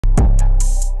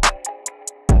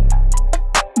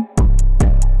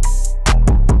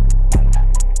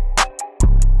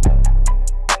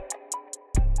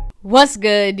What's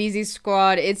good, DZ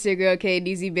Squad? It's your girl K,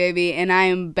 DZ Baby, and I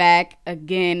am back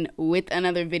again with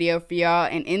another video for y'all.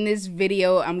 And in this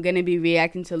video, I'm gonna be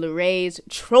reacting to Larray's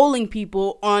trolling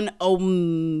people on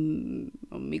Omegle,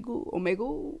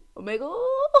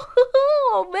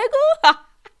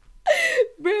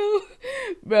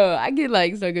 bro. I get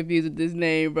like so confused with this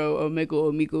name, bro.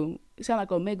 Omegle. It sound like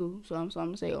Omegle, so I'm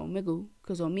gonna say Omegle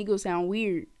because Omegle sound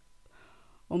weird.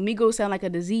 Omegle sound like a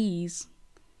disease.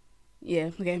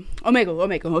 Yeah, okay.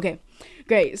 Omegle, okay.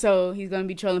 Great. So he's gonna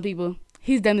be trolling people.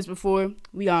 He's done this before.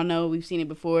 We all know, we've seen it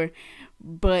before,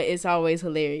 but it's always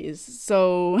hilarious.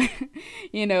 So,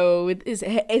 you know, with his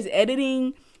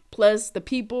editing plus the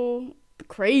people, the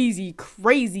crazy,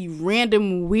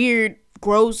 random, weird,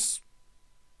 gross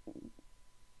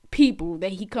people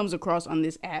that he comes across on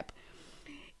this app,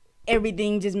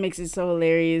 everything just makes it so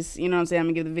hilarious. You know what I'm saying? I'm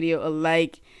gonna give the video a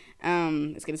like.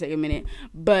 It's gonna take a minute,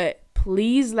 but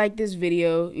please like this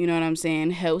video. You know what I'm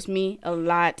saying? Helps me a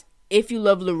lot. If you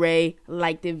love Larray,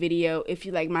 like the video. If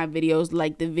you like my videos,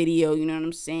 like the video. You know what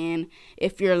I'm saying?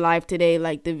 If you're alive today,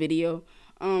 like the video.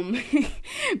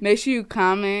 Make sure you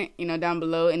comment, you know, down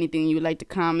below anything you would like to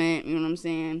comment. You know what I'm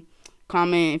saying?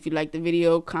 Comment if you like the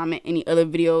video. Comment any other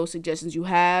video suggestions you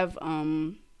have.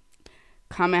 Comment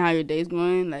how your day's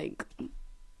going. Like,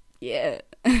 yeah.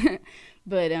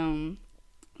 But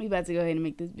we about to go ahead and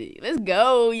make this video. Let's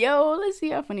go, yo. Let's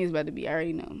see how funny it's about to be. I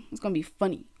already know. It's going to be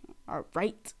funny. All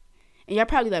right. And y'all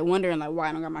probably like wondering like why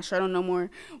I don't got my shirt on no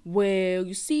more. Well,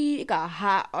 you see, it got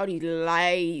hot. All these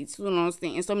lights. You know what I'm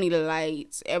saying? So many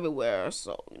lights everywhere.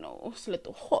 So, you know, it's a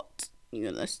little hot. You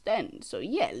understand? So,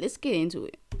 yeah, let's get into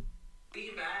it. Be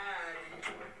back.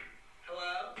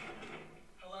 Hello?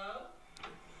 Hello?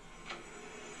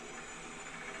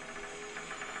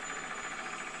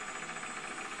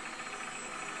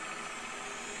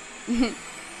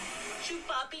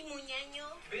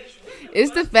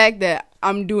 It's the fact that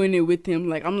I'm doing it with him.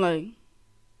 Like, I'm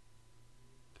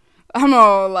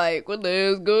all like, what the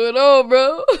hell's going on,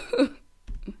 bro?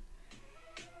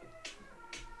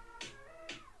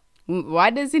 Why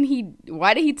did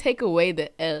he take away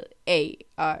the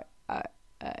L-A-R-R-R?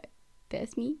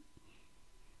 That's me?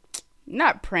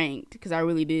 Not pranked, because I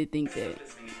really did think that.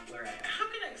 How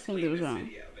can I explain Something was this wrong.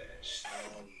 video, bitch?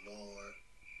 Oh Lord.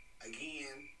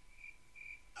 Again.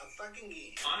 A fucking again.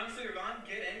 Honestly, Ravon,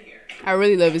 get in here. I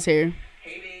really love his hair.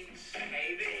 Hey, bitch.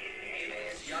 Hey, bitch. Hey,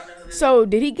 bitch. Y'all know who this So,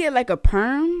 did he get like a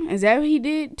perm? Is that what he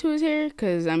did to his hair?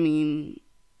 Because, I mean,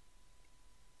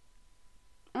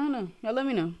 I don't know. Y'all let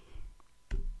me know.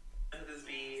 This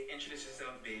be? Introduce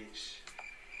yourself, bitch.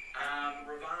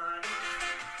 Ravon.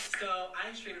 So,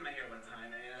 I straightened my hair one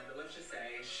time, and let's just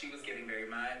say she was giving very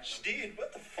much. Dude,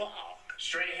 what the fuck?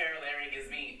 Straight hair, Larry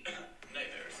gives me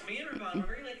nightmares. Me and Ravon,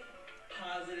 we're very, like,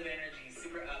 positive energy,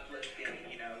 super uplifting,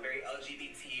 you know, very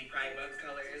LGBT, pride month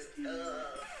colors.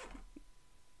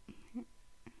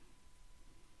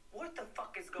 What the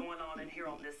fuck is going on in here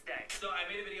on this day? So I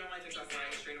made a video on my TikTok when I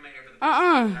straightened my hair for the first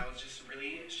time. I was just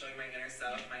really showing my inner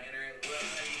self, my inner little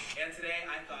honey. And today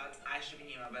I thought I should be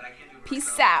emo, but I can't do it. Peace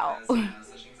myself out. Because, you know,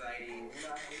 social anxiety.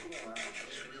 I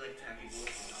just really like to have people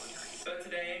listen all the time. But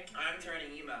today I'm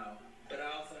turning emo, but I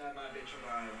also have my bitch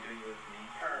Ravon doing it with me.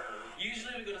 Her.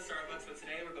 Usually we go to Starbucks, but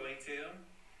today we're going to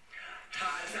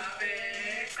Hot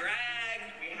Topic. Greg,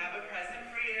 we have a present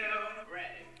for you.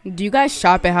 Ready? Do you guys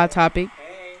shop at Hot Topic?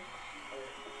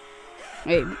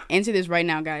 Wait, answer this right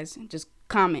now, guys. Just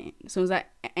comment as soon as I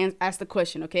ask the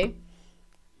question, okay?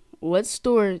 What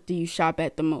store do you shop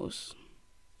at the most?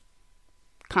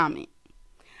 Comment.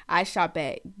 I shop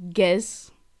at Guess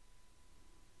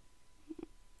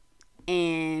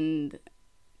and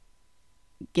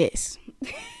Guess.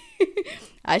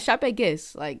 I shop at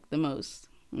Guess like the most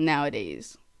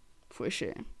nowadays, for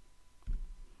sure.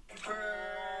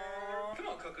 Come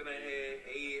on, coconut head.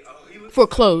 Hey, oh, he looks For so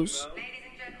clothes. emo.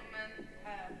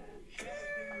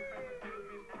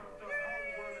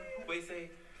 Wait, say,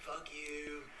 fuck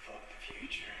you, fuck the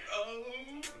future.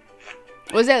 Oh.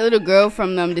 What's that little girl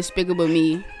from Despicable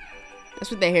Me? That's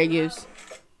what that hair gives.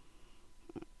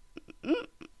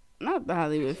 Not the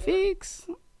Hollywood Fix.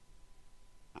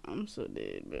 I'm so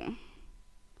dead, bro.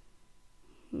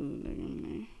 Ooh, look at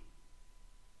me.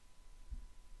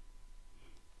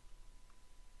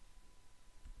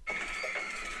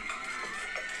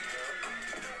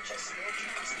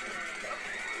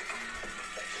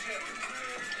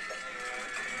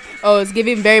 Oh, it's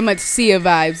giving very much Sia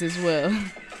vibes as well.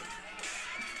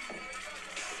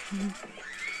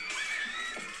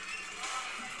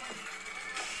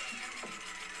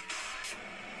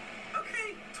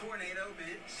 Okay, tornado,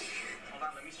 bitch. Hold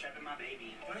on, let me strap in my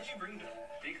baby. Why did you bring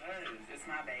that? Because it's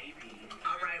my baby.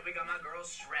 Alright, we got my girl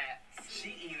strapped. She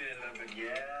eating it up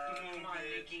again. Come on,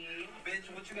 Nikki. Bitch,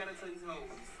 what you gotta tell these hoes?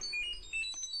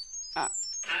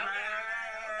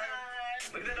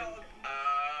 Look at the dog.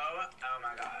 Oh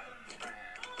my god.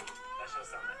 Let's show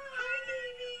something. Hi,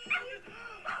 baby.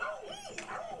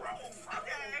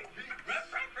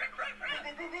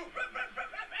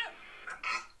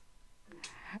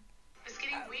 It's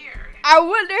getting weird. I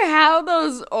wonder how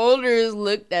those olders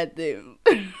looked at them.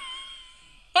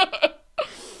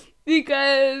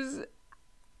 Because,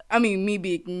 I mean, me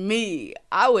being me,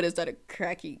 I would have started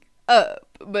cracking up.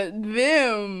 But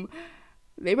them,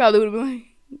 they probably would have been like,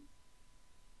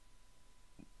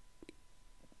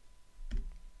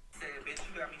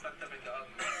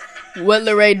 what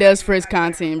Larray does for his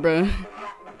content, bro. Queen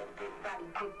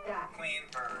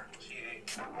fur. She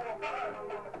ate.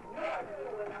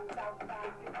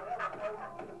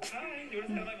 Hi, you wanna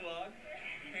see my vlog?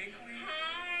 Hey, Queen.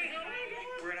 Hi.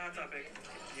 We're in Hot Topic.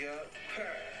 Yup.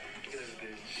 Look at this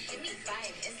bitch. Give me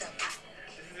 5. It's a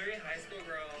This is very high school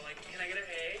girl. Like, can I get an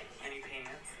A? Any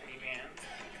pants? Any pants?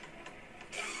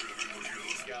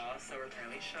 Y'all, so we're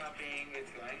currently shopping.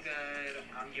 It's going good.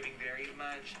 I'm giving very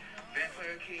much.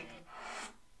 Vampire King.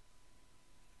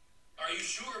 Are you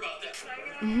sure about that?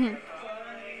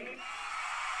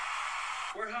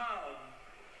 We're home.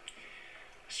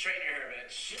 Straighten your hair,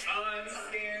 bitch. I'm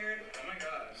scared. Oh my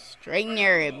gosh. Straighten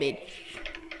your hair, bitch.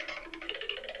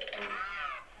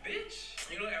 Bitch.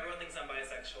 You know everyone thinks I'm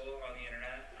bisexual on the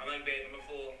internet. I'm like, babe, I'm a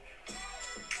fool.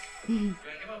 Do I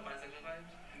give out bisexual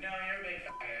vibes? No, you're a big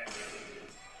faggot.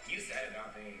 You said it,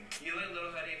 not me. You let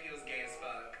Little Huddy feels gay as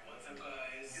fuck. What's up,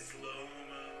 guys? It's Lil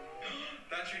Homo.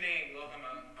 That's your name, Lil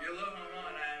Homo. You're Lil Homo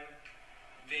and I'm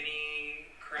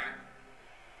Vinny Crack.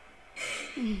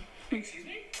 Excuse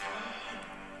me?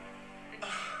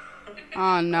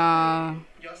 Oh, nah.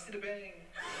 Y'all see the bang?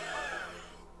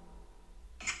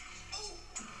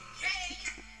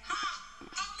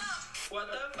 What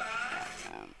the fuck?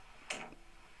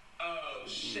 Oh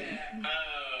shit.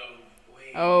 Oh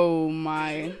wait. Oh,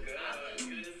 my. Good.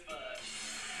 Good as fuck.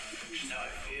 This is how I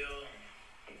feel.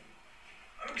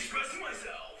 I'm expressing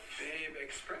myself. Babe,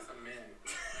 express a mint.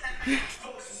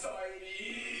 Oh,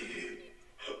 society.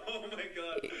 Oh my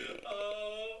god.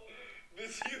 Oh,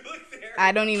 this you look there.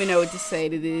 I don't even know what to say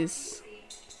to this.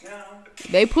 No.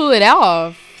 They pull it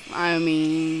off. I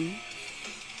mean,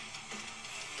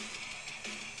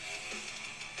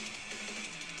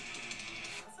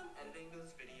 As I'm editing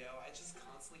this video, I just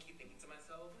constantly keep thinking to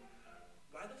myself,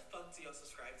 why the fuck do y'all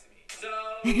subscribe to me? So,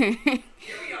 here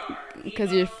we are.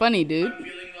 because you're funny, dude. I'm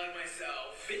feeling like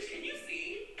myself. Bitch, can you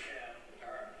see?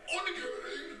 Yeah.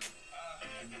 Omegle.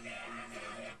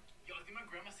 Yo, I think my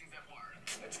grandma sings that part.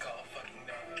 It's called fucking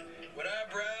dog. What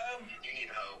up, bro? You need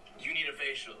hope. You need a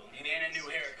facial. You need a new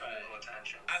haircut.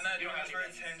 I'm not doing this for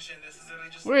attention. This is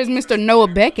literally just. Where is Mr. Noah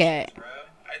Beck at? Bro,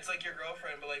 it's like your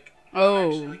girlfriend, but like. Oh.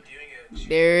 I'm actually like doing it.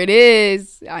 There it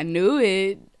is. I knew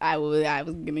it. I was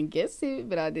gonna guess it,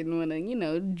 but I didn't want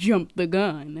to, jump the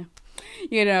gun.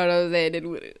 You know what I'm saying? Didn't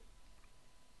want to.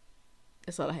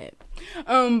 That's all I had.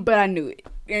 But I knew it.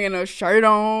 Shirt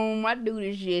on. My dude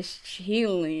is just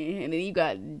chilling, and then you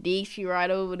got Dixie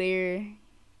right over there.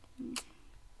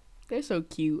 They're so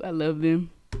cute. I love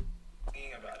them.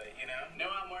 Thinking about it, No,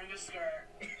 I'm wearing a skirt.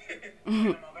 Come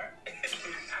over.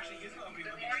 Actually, he's gonna be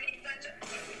looking.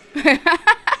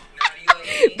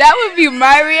 That would be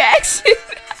my reaction. You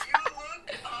look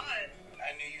hot. I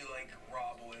knew you like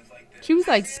raw boys like this. She was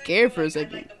like scared for a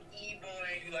second. You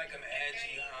like them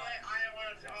edgy, huh? I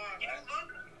want to talk. You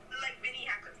look like Vinny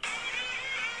Hacker.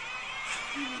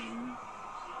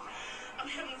 I'm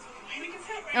having this panic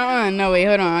attack right now. No, wait,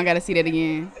 hold on. I gotta see that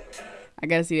again. I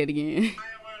gotta see that again. I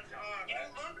want to talk. You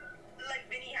look like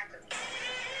Vinny Hacker.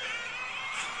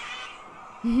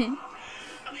 I'm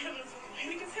having this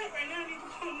panic attack right now. I need to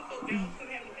calm the fuck down. I'm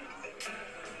having a panic attack.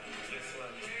 Guess what?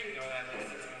 You know what I like on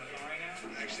the phone right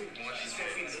now? Actually, she's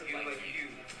talking to you like you,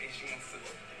 and she wants to.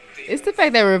 It's the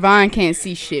fact that Ravon can't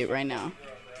see shit right now.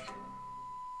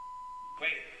 Wait,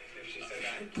 if she said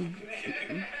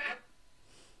that.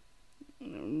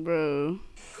 Bro. Going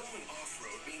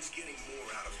off-road means getting more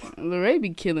out of life. Larray be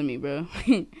killing me, bro.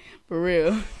 For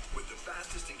real. With the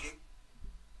fastest and get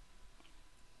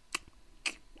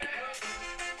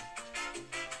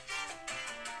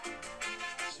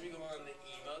Should we go on the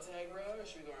emo tag, bro, or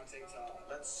should we go on TikTok?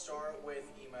 Let's start with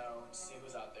emo and see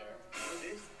who's out there.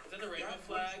 Is that the rainbow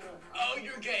flag? Oh,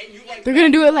 you're gay. You like They're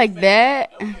gonna do it like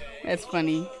that? That's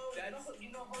funny. That's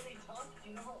You know how they talk?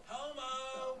 You know how...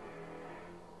 homo.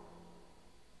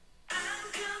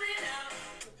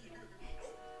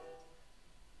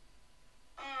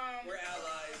 We're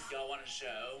allies.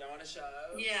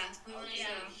 show? Yeah. Okay.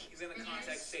 He's gonna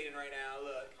contact Satan right now.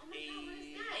 Look. Oh my god, what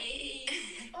is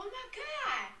that? Oh my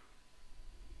god.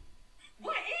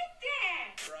 What is that?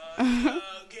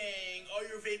 Bruh, gang. Oh,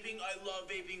 you're vaping? I love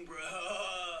vaping,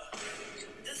 bruh.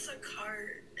 It's a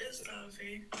cart. It's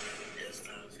Duffy. It's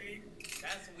Duffy.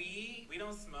 That's weed? We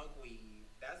don't smoke weed.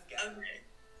 That's gas.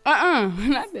 Okay.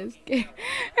 Not this gay.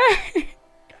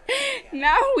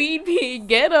 Now we be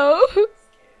ghetto.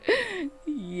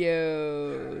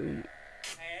 Yo.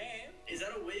 Hey. Is that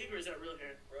a wig or is that real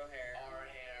hair? Real hair. Our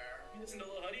hair. You listen to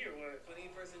Lil Huddy or what?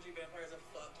 21st Century Vampire is a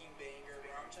fucking banger,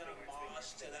 bro. I'm trying to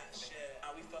mosh to that shit.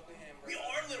 How we fuck with him, bro. We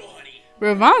are Little Huddy.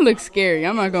 Bro, Vaughn looks scary.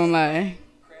 I'm not gonna lie.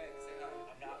 Craig, say hi.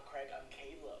 I'm not Craig, I'm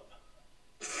Caleb.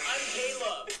 I'm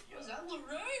Caleb. Was that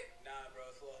Larray? Nah, bro,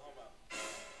 it's a little homo.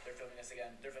 They're filming us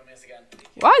again. They're filming us again.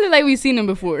 Why is it like we've seen him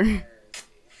before? Hey?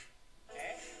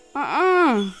 Uh-uh.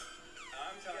 I'm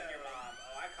telling your mom.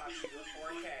 Oh, I caught you with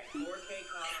 4K. 4K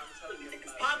caught, I'm telling your mom.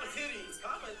 Papa titties.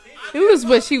 Papa titties. It was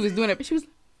what she was doing. She was.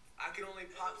 I can only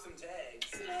pop some tags.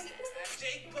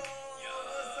 Jake Paul.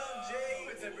 What's up, Jake?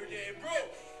 It's every day, bro.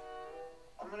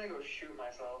 I'm gonna go shoot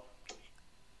myself.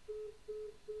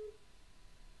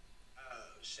 Oh,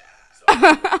 shit.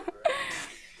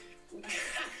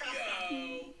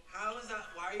 Yo, how is that?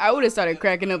 Why are you I would have started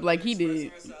cracking up like he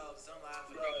did. Don't laugh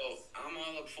at Bro, us. I'm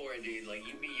all up for it, dude. Like,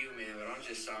 you be you, man, but I'm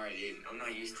just sorry, dude. I'm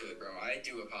not used to it, bro. I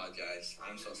do apologize.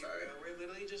 I'm so sorry. We're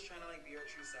literally just trying to like be our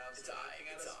true selves. It's alright,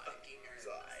 Nothing it's out of alright. fucking It's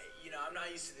earth. alright. You know, I'm not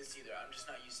used to this either. I'm just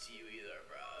not used to you either,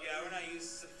 bro. Yeah, we're not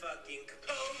used to fucking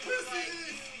Pussy.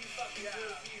 You fucking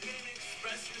pussy. You can't even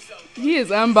express yourself. He is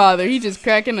unbothered. He just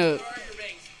cracking up. Where are your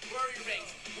bangs? Where are your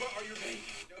bangs? Where are your bangs?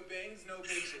 No bangs, no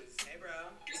bitches. Hey, bro.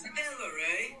 Isn't that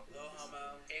Larray? Little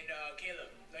homo. And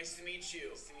Caleb, nice to meet you.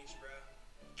 Nice to meet you, bro.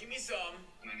 Give me some.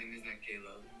 My name is not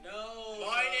Caleb. No.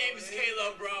 My name's it is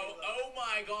Caleb, bro. Oh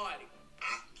my god.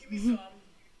 Give me some.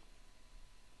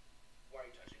 Why are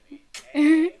you touching me?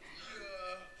 Hey.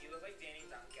 You look like Danny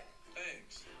Duncan.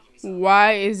 Thanks. Give me some.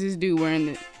 Why is this dude wearing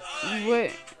this? What Bro,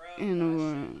 in the question.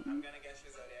 world? I'm gonna guess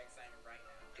your zodiac sign right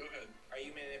now. Go ahead. Are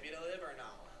you manipulative or no?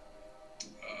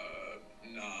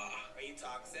 Nah. Are you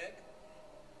toxic?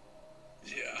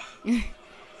 Yeah.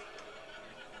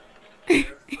 You're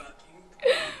fucking.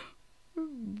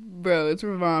 Bro, it's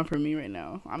Ravon for me right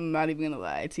now. I'm not even gonna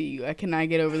lie to you. I cannot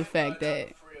get over the fact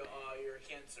that For real, you're a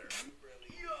cancer.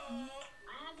 Really? I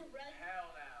have a red. Hell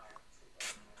no.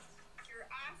 Your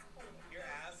asshole. Your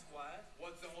ass what?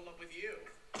 What's the hold up with you?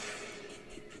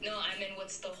 No, I mean,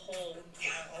 what's the hole? My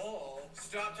hole.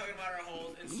 Stop talking about our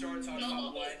holes and start talking No,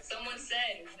 about what. someone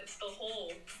said, what's the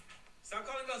hole? Stop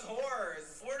calling us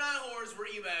whores. We're not whores, we're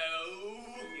emo.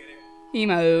 Get it?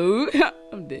 emo.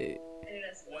 I'm dead. I think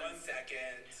that's 1 second.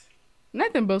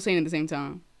 Not them both saying at the same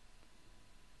time.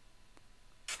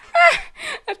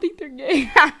 I think they're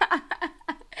gay.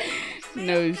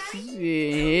 No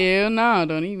shit. Hell no.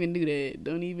 Don't even do that.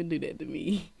 Don't even do that to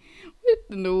me. What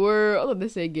in the world? Oh, they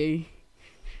say gay.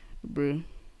 Bruh.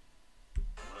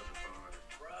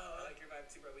 Bro, I like your vibe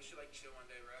too, bro. We should like chill one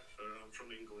day, bro. I'm from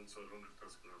England, so I don't have to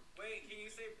ask now. Wait, can you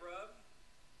say bruv?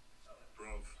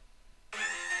 Bruv,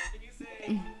 Can you say,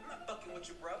 I'm not fucking with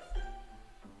you, bruv?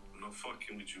 I'm not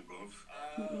fucking with you, bruv.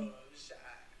 Oh, shit.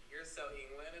 You're so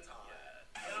England, it's hot.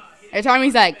 Every time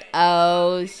he's like,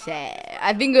 oh shit.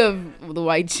 I think of the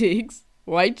white chicks.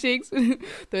 White chicks. The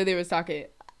way they was talking.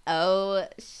 Oh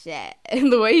shit.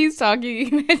 And the way he's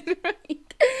talking,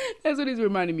 that's what he's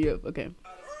reminding me of. Okay.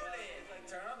 Like,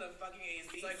 turn on the fucking AC.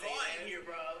 It's like hot in here,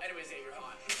 bro. Anyways, yeah, you're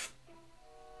hot.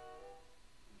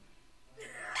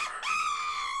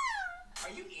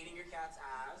 Are you eating your cat's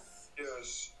ass?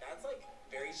 Yes. That's like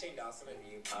very Shane Dawson of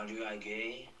you. Are you a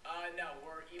gay? No,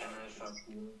 we're even. Can I fuck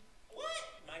you? What?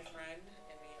 My friend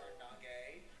and me are not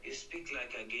gay. You speak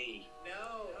like a gay.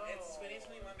 No, it's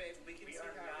 2021, babe. We can We speak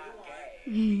are however not we want.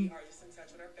 gay. We are just in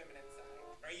touch with our feminine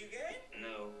side. Are you gay?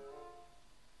 No.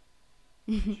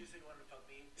 You said you wanted to fuck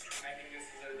me. I think this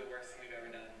is the worst thing we've ever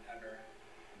done, ever.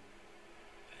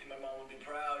 I think my mom would be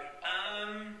proud.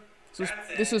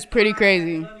 This was pretty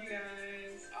crazy. Love you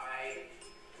guys.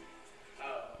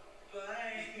 Oh.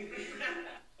 Bye.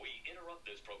 We interrupt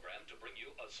this program to bring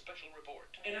you a special report.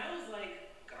 And I was like,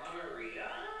 gonorrhea?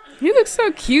 He looks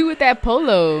so cute with that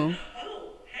polo.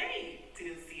 Oh, hey!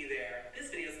 Didn't see you there. This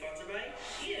video is sponsored by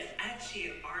Shein. At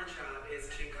Shein, our job is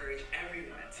to encourage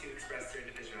everyone to express their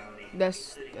individuality.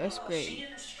 That's including all. great.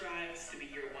 Shein strives to be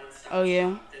your one-stop Oh,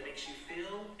 yeah. shop that makes you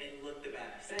feel and look the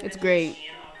best. It's great.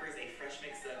 Shein offers a fresh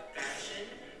mix of fashion,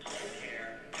 home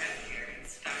care, pet care, and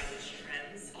stylish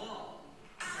trends, all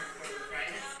for an affordable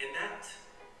price. And that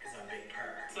is a big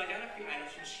perk. So I got a few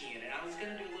items from Shein, and I was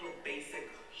gonna do a little basic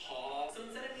haul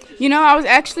You know, I was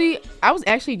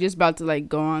actually just about to like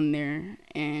go on there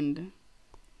and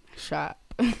shop.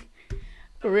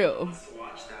 For real. To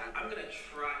watch that, I'm gonna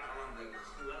try on the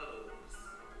clothes.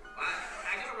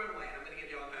 I gotta run away. I'm gonna give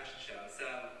y'all a fashion show. So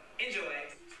enjoy.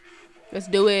 Let's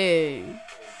do it.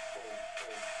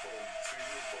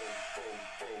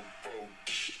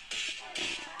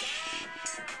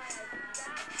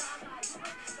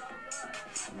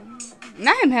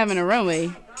 Not him having a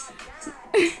runway.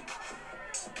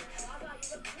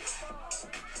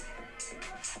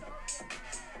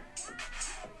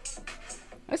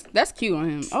 That's cute on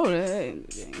him. Oh,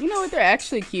 you know what? They're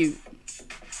actually cute.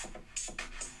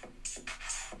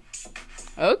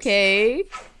 Okay.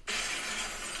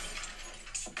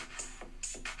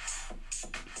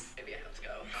 Maybe I have to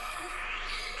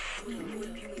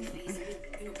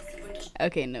go.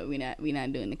 Okay, no, we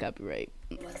not doing the copyright.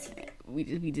 We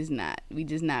just not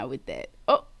with that.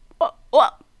 Oh.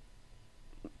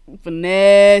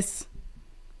 Finesse.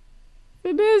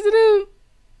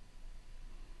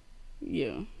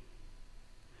 Yeah.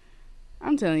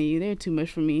 I'm telling you, they're too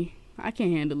much for me. I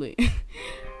can't handle it.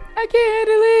 I can't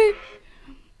handle it.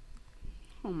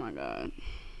 Oh my god.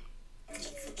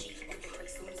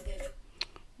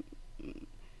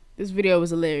 This video was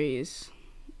hilarious.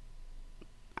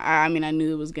 I mean, I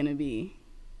knew it was gonna be.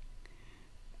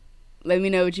 Let me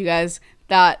know what you guys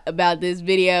thought about this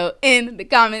video in the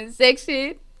comment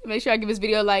section. Make sure I give this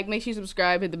video a like. Make sure you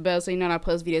subscribe, hit the bell so you know when I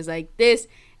post videos like this.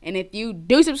 And if you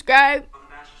do subscribe, On the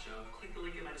fashion show, click the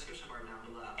link in my description bar down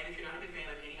below. And if you're not a big fan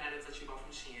of any items that you bought from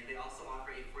Shein, they also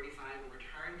offer a 45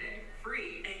 return day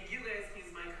free. And you guys can use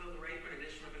my code Larray for an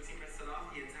additional 15% off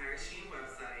the entire Shein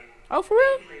website. oh, for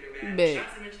real? Later, man. Bet.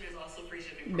 Not to mention there's also free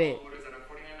shipping for Bet. all orders that are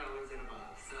 $49 and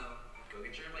above. So go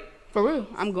get your For real,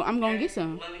 I'm gonna get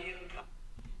some. Love you.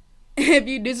 If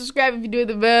you do subscribe, if you do hit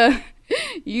the bell,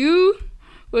 you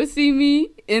will see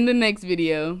me in the next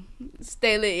video.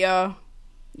 Stay lit, y'all.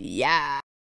 Yeah.